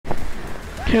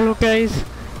Hello guys,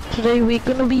 today we're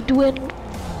gonna be doing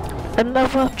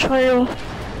another trial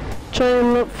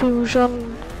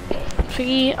fusion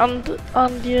thingy,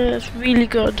 and yeah, it's really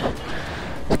good.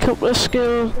 A couple of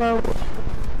skills now.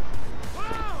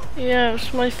 Yeah,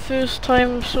 it's my first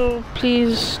time, so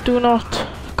please do not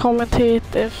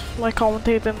commentate if my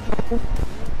commentating.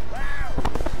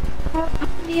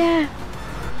 Yeah.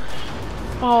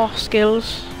 Oh,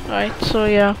 skills. Right, so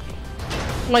yeah,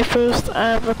 my first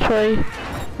ever try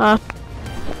at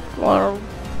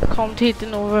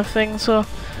commentating over things, so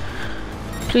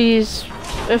please,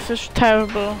 if it's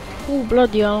terrible, oh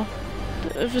bloody hell,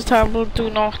 if it's terrible, do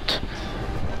not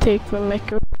take the mic.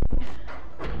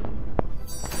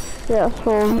 Yeah,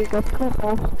 so we got cut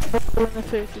off in the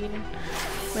 13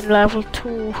 in level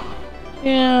 2.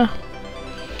 Yeah,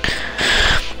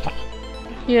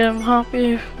 I'm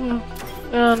happy.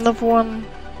 Another one.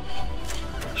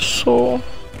 So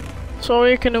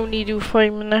sorry I can only do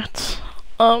 5 minutes.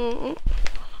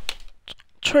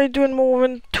 Try doing more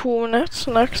than 2 minutes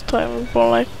next time, but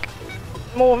like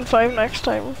more than 5 next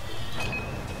time.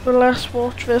 But let's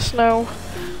watch this now.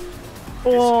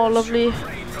 Oh, lovely.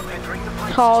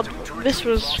 Hard. This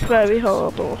was very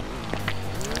hard though.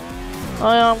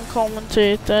 I am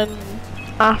commentating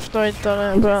after I'd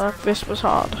done it, but this was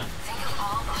hard.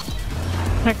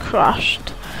 I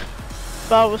crashed.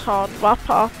 That was hard. That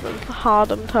part was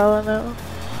hard, I'm telling you.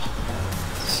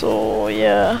 So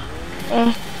yeah,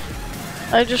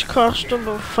 I just crashed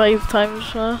about 5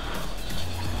 times. And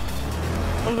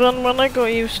then when I got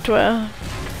used to it,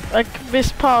 like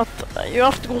this part, you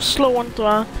have to go slow onto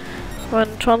it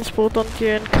when transport onto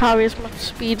you and carry as much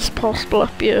speed as possible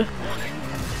up here.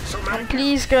 And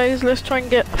please guys, let's try and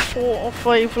get 4 or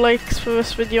 5 likes for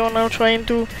this video, and I'll try and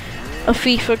do a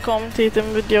FIFA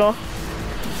commentating video.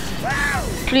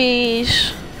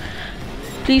 Please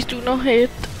do not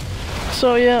hate.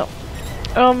 So yeah,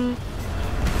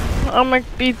 I might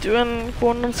be doing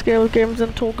going on scale games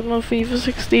and talking about FIFA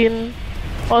 16.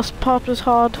 Last part was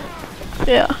hard.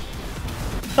 Yeah,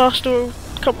 last a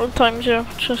couple of times. Yeah,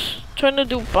 just trying to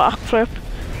do backflip.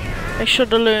 I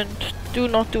should have learned. Do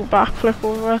not do backflip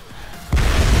over.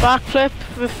 Backflip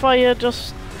with fire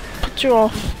just puts you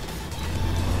off.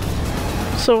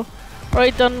 So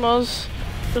right done was.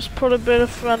 Just put a bit of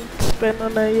front spin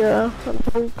on it, yeah, and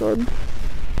very good.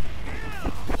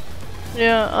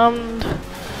 Yeah, and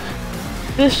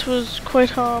this was quite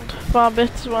hard for a bit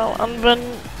as well, and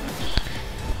then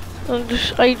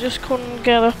I just couldn't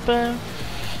get up there.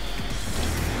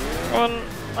 And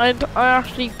I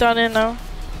actually done it now.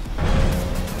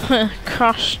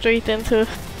 Crashed straight into a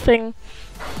thing.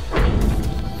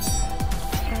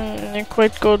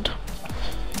 Quite good.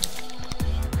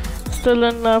 Still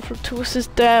in level 2. This is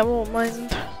demo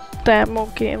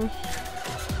game.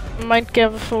 Might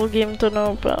get a full game to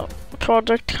know, but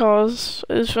Project Cars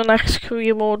is the next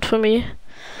career mode for me.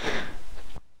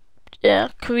 Yeah,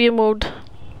 career mode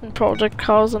and Project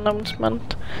Cars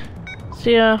announcement.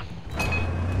 So yeah,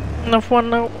 enough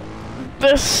one now.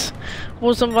 This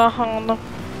wasn't that hard.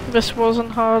 This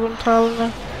wasn't hard, I'm telling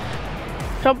you.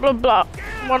 Couple of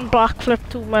one backflip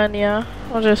too many, yeah.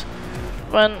 I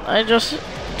just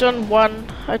done one.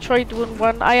 I tried doing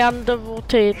one. I under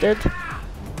rotated.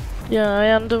 Yeah,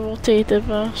 I under rotated,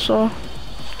 so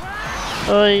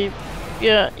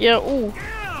yeah. Ooh,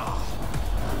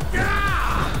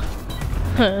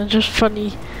 just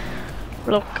funny.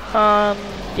 Look,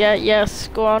 yeah, yes,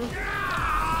 go on.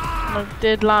 I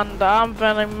did land, and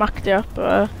then I mucked it up.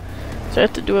 So I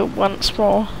had to do it once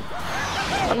more.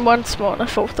 And once more, and I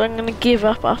thought I'm gonna give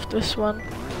up after this one.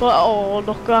 But oh,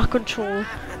 look at that control.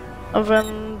 And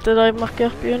then, did I muck it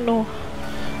up here? No.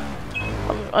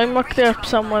 I mucked it up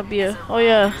somewhere here. Oh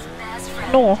yeah.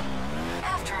 No.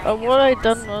 What I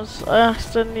done was, I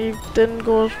accidentally didn't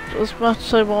go as much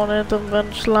as I wanted, and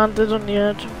then just landed on the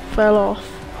edge and fell off.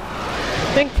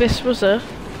 I think this was it.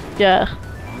 Yeah,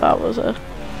 that was it.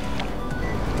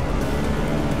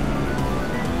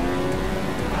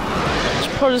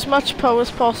 Just put as much power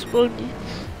as possible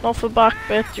off the back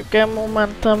bit, you get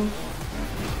momentum.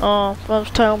 Oh, that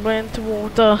was terrible into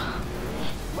water.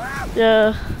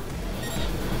 Yeah,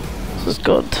 this is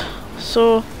good.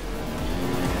 So,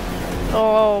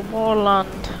 oh, more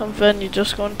land, and then you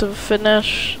just go into the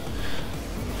finish.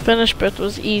 Finish bit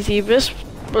was easy. This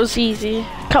was easy.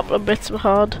 A couple of bits were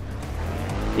hard.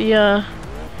 Yeah.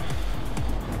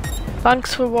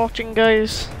 Thanks for watching,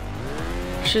 guys.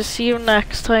 Should see you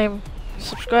next time.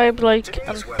 Subscribe, like,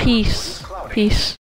 and peace. Peace.